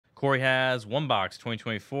Corey has one box,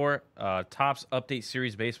 2024 Topps Update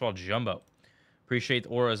Series Baseball Jumbo. Appreciate the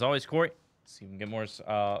aura as always, Corey. See if we can get more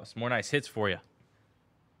some more nice hits for you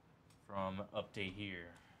from Update here.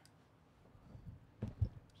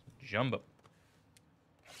 Jumbo.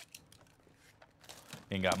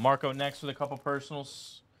 And got Marco next with a couple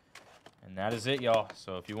personals. And that is it, y'all.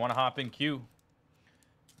 So if you want to hop in queue,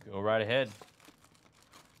 go right ahead.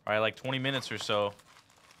 Probably like 20 minutes or so.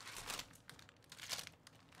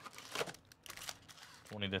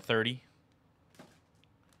 20 to 30. All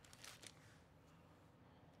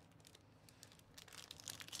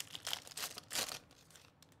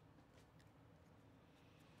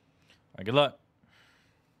right, good luck.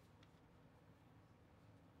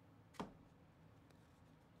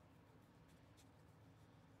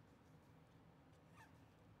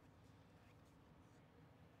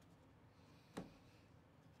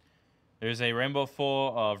 There's a rainbow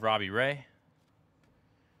full of Robbie Ray,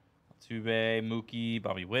 Altuve, Mookie,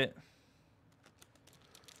 Bobby Witt.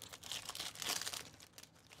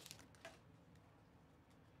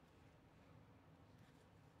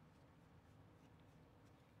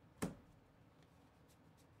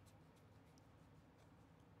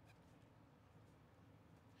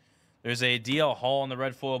 There's a DL Hall on the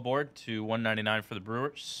red foil board to 199 for the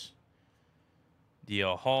Brewers.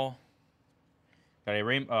 DL Hall. Got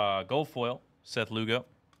a gold foil, Seth Lugo.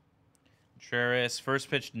 Contreras,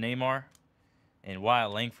 first pitch, Neymar. And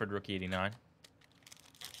Wyatt Langford, rookie 89.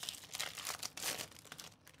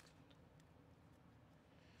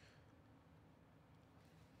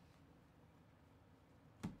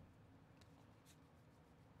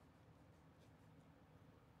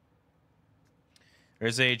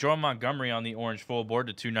 There's a Jordan Montgomery on the orange full board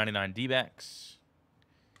to 299 D-backs.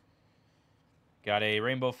 Got a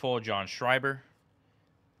rainbow full, John Schreiber.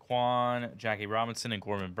 Quan, Jackie Robinson, and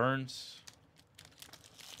Corbin Burns.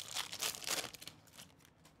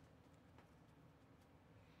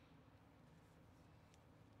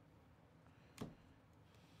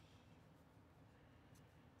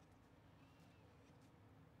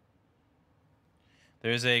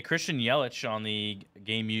 There's a Christian Yelich on the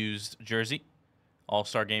game-used jersey.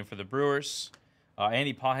 All-Star game for the Brewers.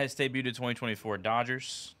 Andy Pages debuted at 2024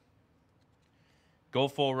 Dodgers.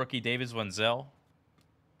 Gold full rookie Davis Wenzel.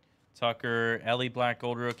 Tucker, Ellie Black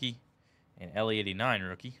Gold rookie, and Ellie 89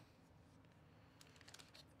 rookie.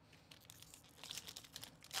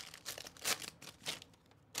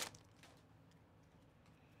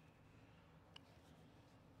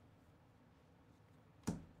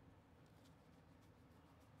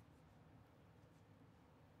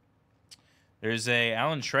 There's a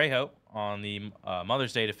Alan Trejo on the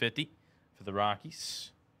Mother's Day to 50 for the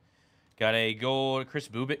Rockies. Got a gold Chris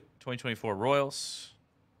Bubik, 2024 Royals.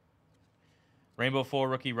 Rainbow full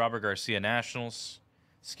rookie Robert Garcia Nationals.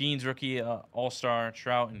 Skeens rookie All-Star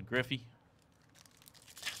Trout and Griffey.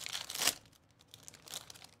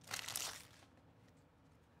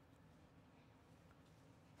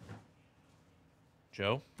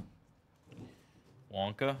 Joe.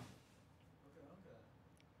 Wonka.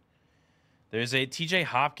 There's a TJ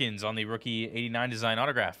Hopkins on the rookie 89 design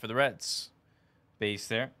autograph for the Reds. Base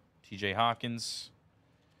there. TJ Hopkins.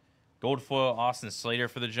 Gold foil Austin Slater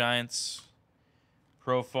for the Giants.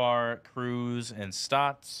 Profar, Cruz, and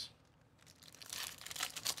Stotts.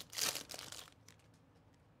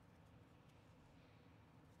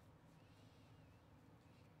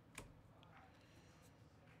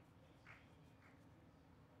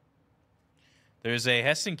 There's a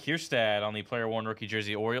Heston Kierstad on the Player 1 rookie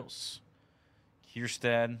jersey Orioles.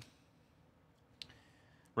 Kierstad.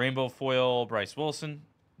 Rainbow foil Bryce Wilson.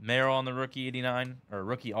 Merrill on the rookie 89, or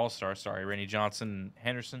rookie All-Star, sorry, Randy Johnson and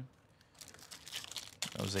Henderson.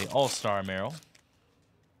 That was a All-Star Merrill.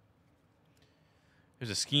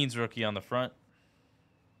 There's a Skeens rookie on the front.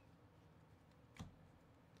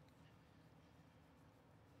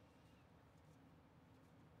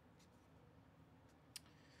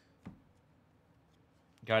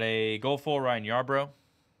 Got a gold full Ryan Yarbrough.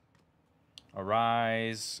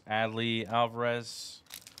 Arise, Adley, Alvarez.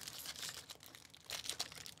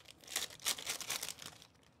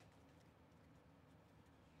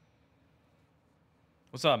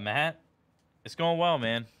 What's up, Matt? It's going well,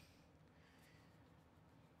 man.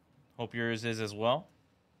 Hope yours is as well.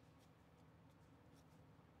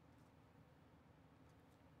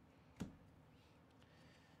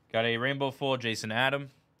 Got a rainbow full Jason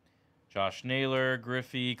Adam, Josh Naylor,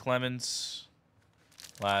 Griffey, Clemens.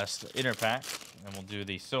 Last inner pack, and we'll do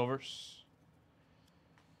the silvers.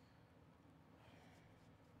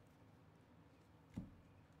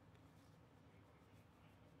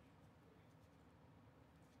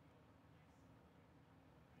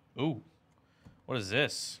 Ooh, what is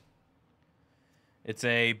this? It's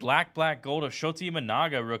a black gold of Shoti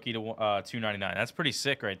Managa rookie to 299. That's pretty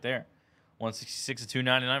sick right there. 166 to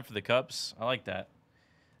 299 for the Cubs. I like that.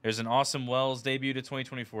 There's an Awesome Wells debut to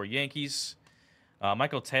 2024 Yankees.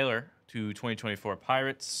 Michael Taylor to 2024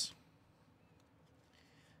 Pirates.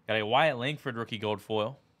 Got a Wyatt Langford rookie gold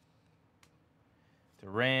foil.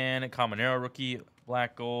 Duran, Caminero rookie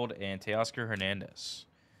black gold, and Teoscar Hernandez.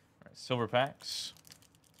 All right, silver packs.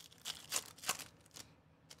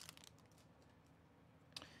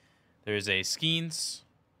 There's a Skeens,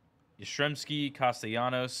 Yastrzemski,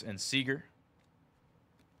 Castellanos, and Seager.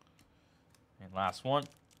 And last one.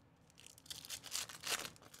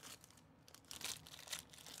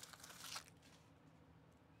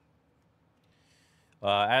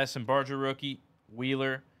 Addison Barger rookie,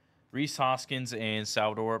 Wheeler, Rhys Hoskins, and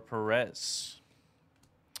Salvador Perez.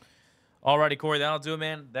 Alrighty, Corey, that'll do it,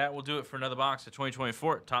 man. That will do it for another box of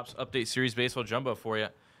 2024 Topps Update Series Baseball Jumbo for you.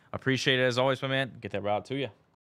 Appreciate it as always, my man. Get that route to you.